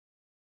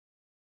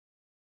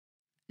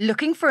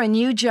Looking for a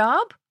new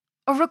job?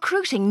 Or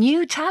recruiting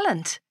new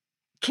talent?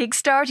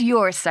 Kickstart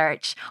your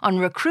search on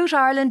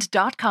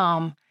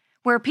recruitireland.com,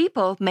 where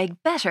people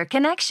make better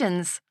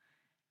connections.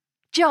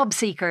 Job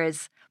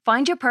seekers,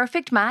 find your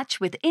perfect match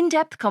with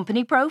in-depth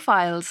company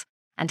profiles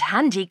and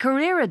handy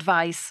career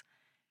advice.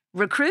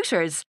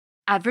 Recruiters,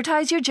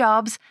 advertise your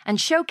jobs and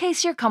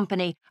showcase your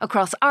company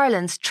across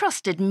Ireland's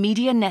trusted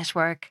media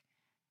network.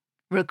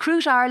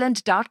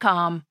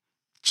 recruitireland.com.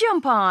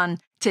 Jump on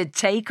to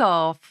take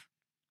off.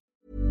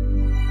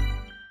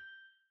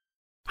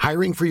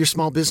 Hiring for your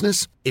small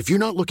business? If you're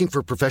not looking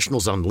for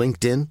professionals on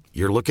LinkedIn,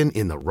 you're looking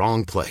in the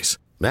wrong place.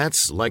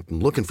 That's like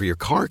looking for your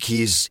car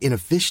keys in a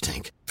fish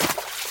tank.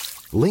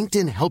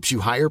 LinkedIn helps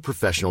you hire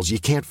professionals you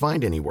can't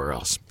find anywhere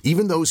else,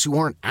 even those who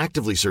aren't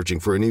actively searching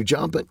for a new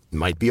job but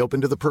might be open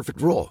to the perfect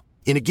role.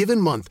 In a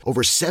given month,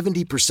 over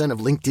 70% of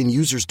LinkedIn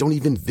users don't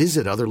even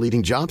visit other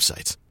leading job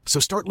sites. So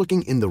start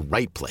looking in the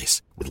right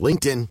place. With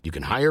LinkedIn, you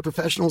can hire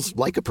professionals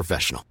like a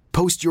professional.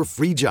 Post your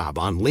free job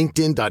on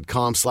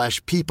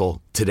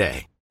linkedin.com/people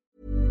today.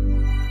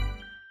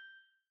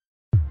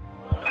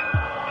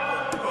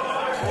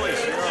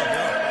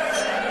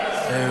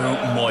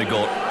 Oh my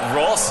God,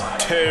 Ross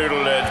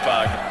total it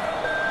back.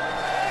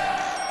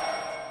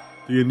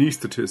 The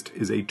anaesthetist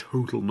is a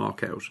total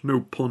knockout,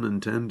 no pun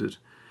intended.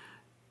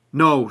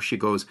 No, she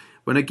goes,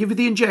 when I give you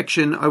the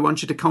injection, I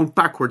want you to count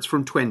backwards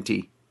from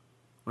 20.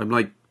 I'm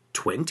like,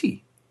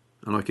 20?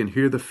 And I can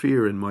hear the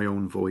fear in my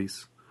own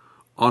voice.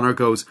 Honor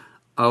goes,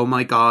 oh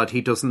my God,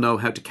 he doesn't know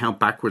how to count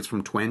backwards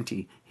from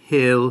 20.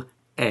 He'll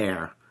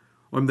err.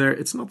 I'm there,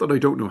 it's not that I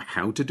don't know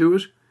how to do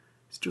it,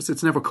 it's just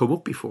it's never come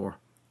up before.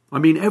 I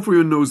mean,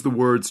 everyone knows the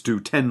words to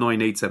 10,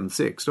 9, 8, 7,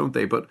 6, don't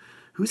they? But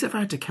who's ever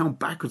had to count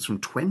backwards from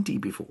 20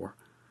 before?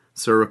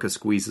 Sorcha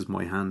squeezes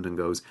my hand and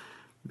goes,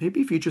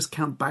 maybe if you just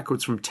count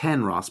backwards from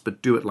 10, Ross,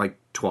 but do it like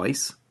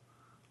twice.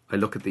 I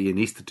look at the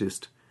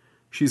anaesthetist.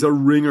 She's a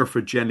ringer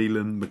for Jenny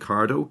Lynn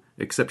McCardo,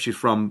 except she's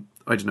from,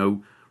 I don't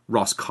know,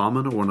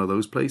 Roscommon or one of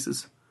those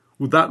places.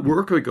 Would that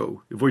work, I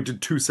go, if I did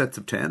 2 sets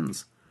of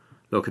 10s?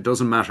 Look, it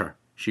doesn't matter.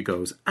 She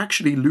goes,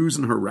 actually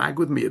losing her rag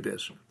with me a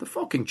bit. The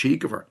fucking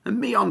cheek of her. And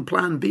me on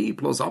plan B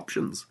plus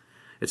options.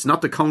 It's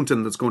not the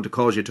counting that's going to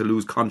cause you to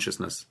lose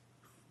consciousness.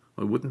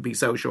 I wouldn't be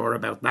so sure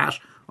about that,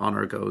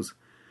 Honor goes.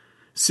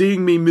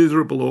 Seeing me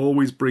miserable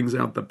always brings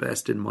out the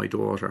best in my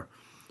daughter.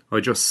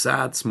 I just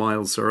sad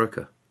smile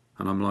Sorcha.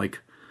 And I'm like,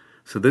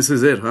 so this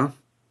is it, huh?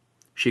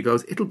 She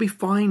goes, it'll be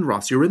fine,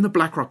 Ross. You're in the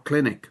Blackrock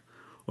Clinic.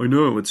 I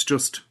know, it's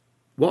just...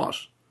 What?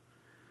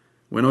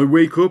 When I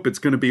wake up, it's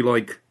going to be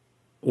like...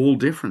 all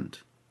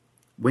different.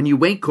 When you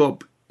wake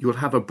up, you'll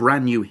have a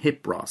brand new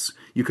hip, Ross.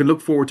 You can look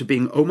forward to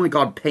being, oh my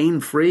God,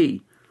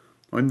 pain-free.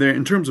 I'm there.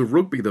 In terms of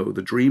rugby, though,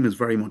 the dream is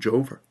very much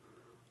over.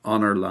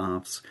 Honor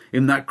laughs,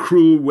 in that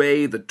cruel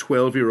way that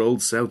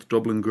 12-year-old South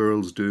Dublin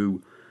girls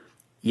do.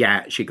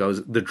 Yeah, she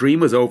goes, the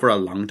dream was over a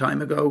long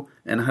time ago,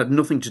 and it had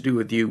nothing to do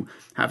with you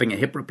having a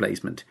hip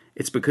replacement.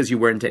 It's because you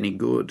weren't any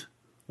good.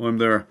 I'm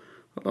there.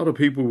 A lot of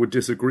people would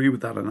disagree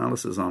with that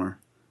analysis, Honor.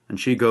 And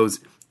she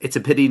goes, it's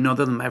a pity none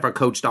of them ever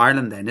coached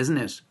Ireland then, isn't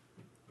it?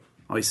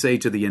 I say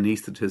to the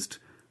anaesthetist,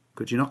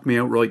 could you knock me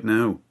out right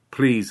now?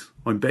 Please,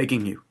 I'm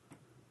begging you.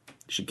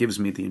 She gives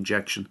me the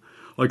injection.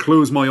 I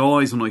close my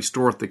eyes and I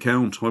start the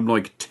count. I'm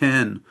like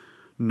 10,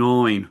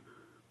 9,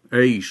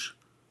 8.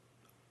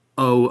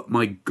 Oh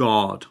my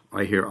God,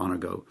 I hear Honor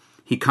go.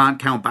 He can't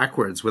count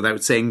backwards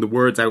without saying the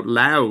words out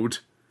loud.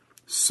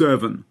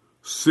 7,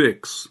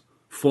 6,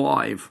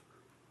 5.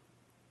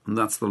 And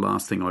that's the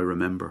last thing I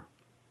remember.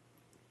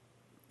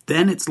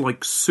 Then it's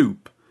like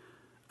soup,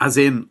 as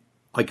in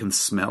I can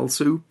smell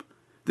soup.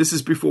 This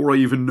is before I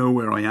even know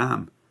where I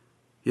am.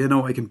 You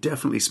know, I can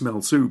definitely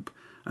smell soup.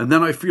 And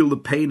then I feel the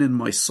pain in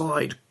my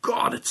side.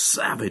 God, it's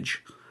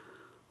savage.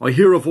 I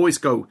hear a voice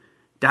go,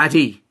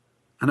 Daddy.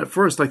 And at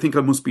first I think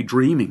I must be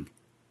dreaming.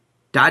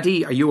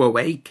 Daddy, are you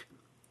awake?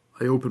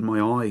 I open my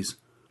eyes.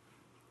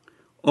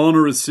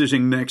 Honor is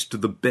sitting next to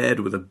the bed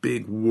with a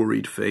big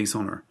worried face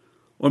on her.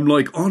 I'm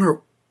like,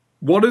 Honor,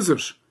 what is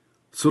it?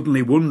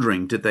 Suddenly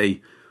wondering, did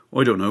they,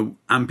 I don't know,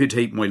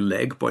 amputate my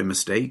leg by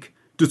mistake?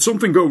 Did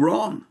something go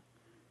wrong?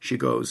 She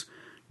goes,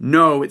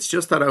 no, it's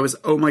just that I was,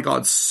 oh my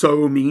God,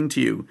 so mean to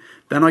you.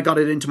 Then I got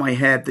it into my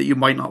head that you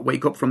might not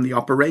wake up from the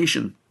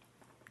operation.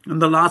 And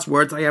the last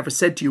words I ever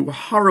said to you were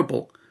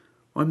horrible.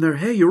 I'm there,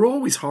 hey, you're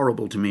always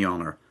horrible to me,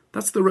 Honor.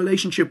 That's the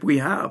relationship we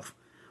have.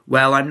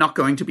 Well, I'm not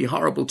going to be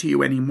horrible to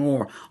you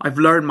anymore. I've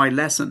learned my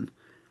lesson.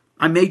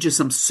 I made you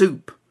some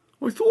soup.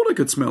 I thought I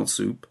could smell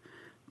soup.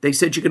 They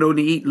said you could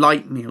only eat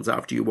light meals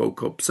after you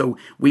woke up, so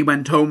we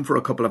went home for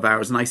a couple of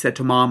hours and I said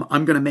to Mom,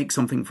 I'm going to make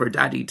something for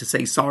Daddy to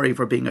say sorry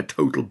for being a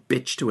total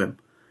bitch to him.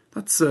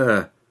 That's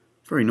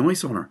very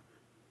nice on her.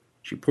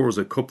 She pours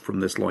a cup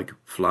from this,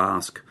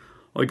 flask.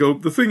 I go,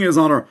 the thing is,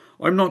 Honor,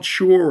 I'm not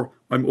sure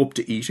I'm up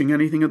to eating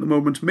anything at the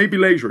moment. Maybe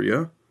later,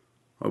 yeah?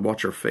 I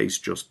watch her face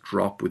just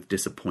drop with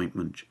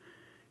disappointment.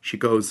 She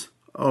goes,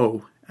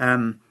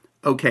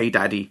 okay,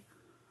 Daddy.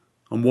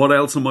 And what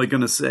else am I going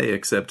to say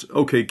except,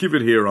 okay, give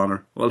it here,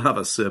 Honor. I'll have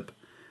a sip.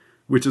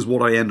 Which is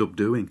what I end up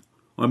doing.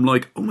 I'm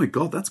like, oh my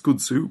God, that's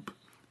good soup.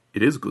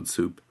 It is good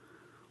soup.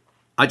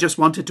 I just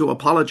wanted to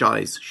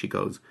apologise, she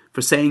goes,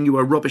 for saying you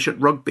were rubbish at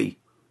rugby.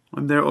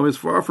 I was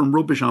far from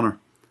rubbish on her.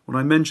 When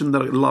I mentioned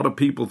that a lot of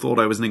people thought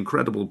I was an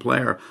incredible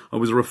player, I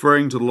was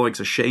referring to the likes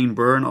of Shane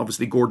Byrne,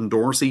 obviously Gordon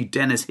Dorsey,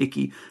 Dennis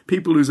Hickey,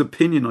 people whose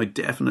opinion I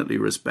definitely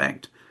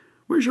respect.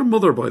 Where's your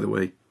mother, by the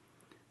way?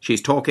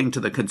 She's talking to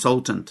the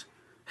consultant.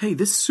 Hey,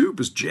 this soup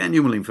is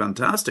genuinely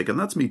fantastic, and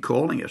that's me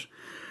calling it.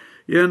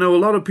 Yeah, no, a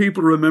lot of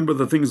people remember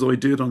the things I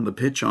did on the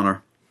pitch on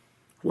her.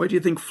 Why do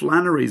you think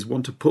Flannery's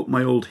want to put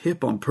my old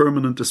hip on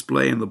permanent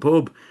display in the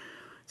pub?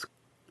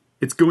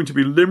 It's going to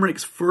be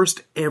Limerick's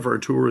first ever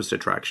tourist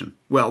attraction.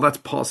 Well, that's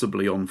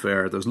possibly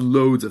unfair. There's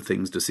loads of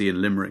things to see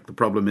in Limerick. The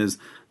problem is,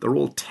 they're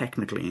all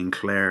technically in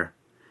Clare.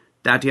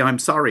 Daddy, I'm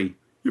sorry.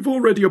 You've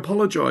already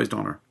apologised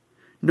on her.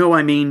 No,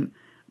 I mean,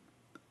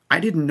 I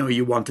didn't know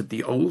you wanted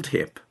the old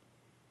hip.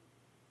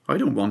 I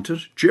don't want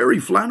it. Jerry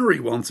Flannery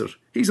wants it.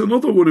 He's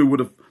another one who would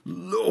have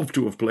loved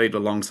to have played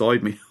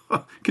alongside me.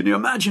 Can you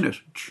imagine it?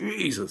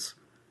 Jesus.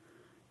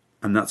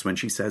 And that's when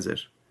she says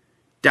it.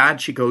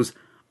 Dad, she goes,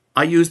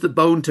 I used the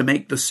bone to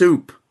make the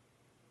soup.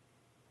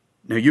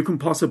 Now you can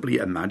possibly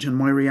imagine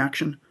my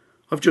reaction.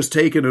 I've just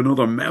taken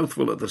another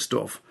mouthful of the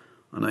stuff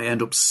and I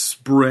end up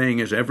spraying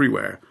it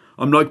everywhere.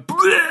 I'm like,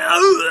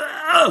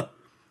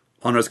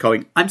 Honor's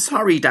going, I'm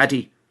sorry,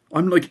 Daddy.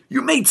 I'm like,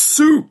 you made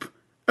soup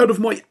out of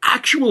my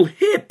actual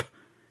hip.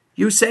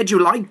 You said you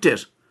liked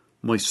it.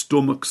 My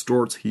stomach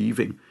starts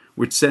heaving,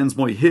 which sends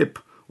my hip,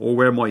 or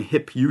where my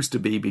hip used to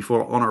be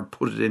before Honor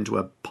put it into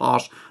a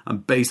pot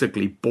and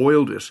basically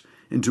boiled it,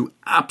 into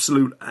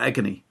absolute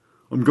agony.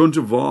 I'm going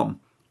to vom.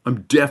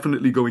 I'm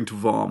definitely going to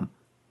vom.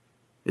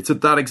 It's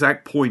at that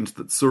exact point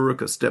that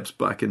Sorcha steps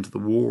back into the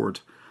ward.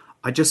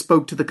 I just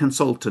spoke to the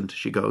consultant,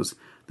 she goes.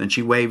 Then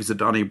she waves a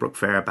Donnybrook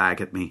Fair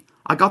bag at me.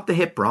 I got the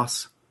hip,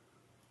 Ross.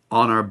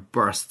 Honor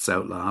bursts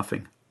out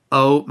laughing.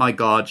 Oh my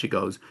God, she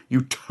goes.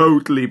 You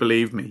totally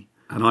believe me.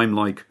 And I'm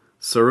like,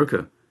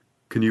 Sorcha,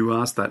 can you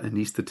ask that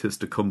anaesthetist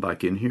to come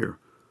back in here?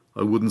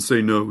 I wouldn't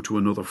say no to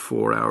another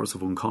 4 hours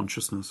of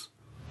unconsciousness.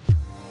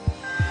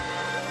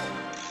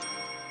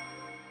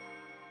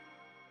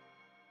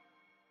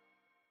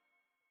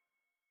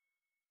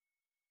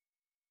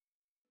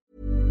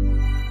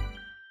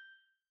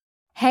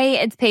 Hey,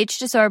 it's Paige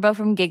DeSorbo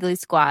from Giggly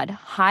Squad.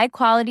 High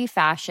quality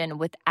fashion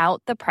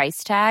without the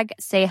price tag.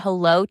 Say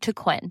hello to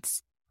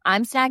Quince.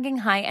 I'm snagging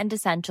high-end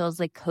essentials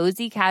like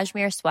cozy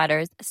cashmere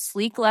sweaters,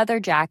 sleek leather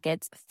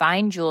jackets,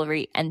 fine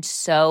jewelry, and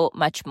so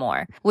much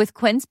more. With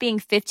Quince being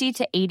 50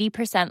 to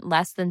 80%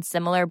 less than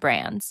similar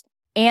brands.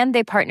 And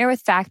they partner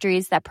with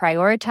factories that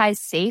prioritize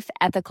safe,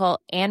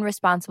 ethical, and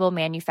responsible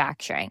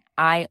manufacturing.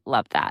 I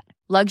love that.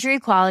 Luxury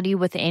quality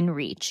within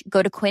reach.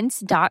 Go to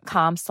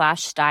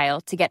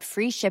quince.com/style to get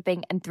free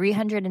shipping and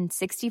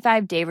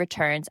 365-day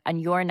returns on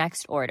your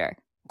next order.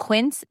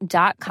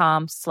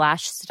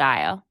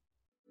 Quince.com/style.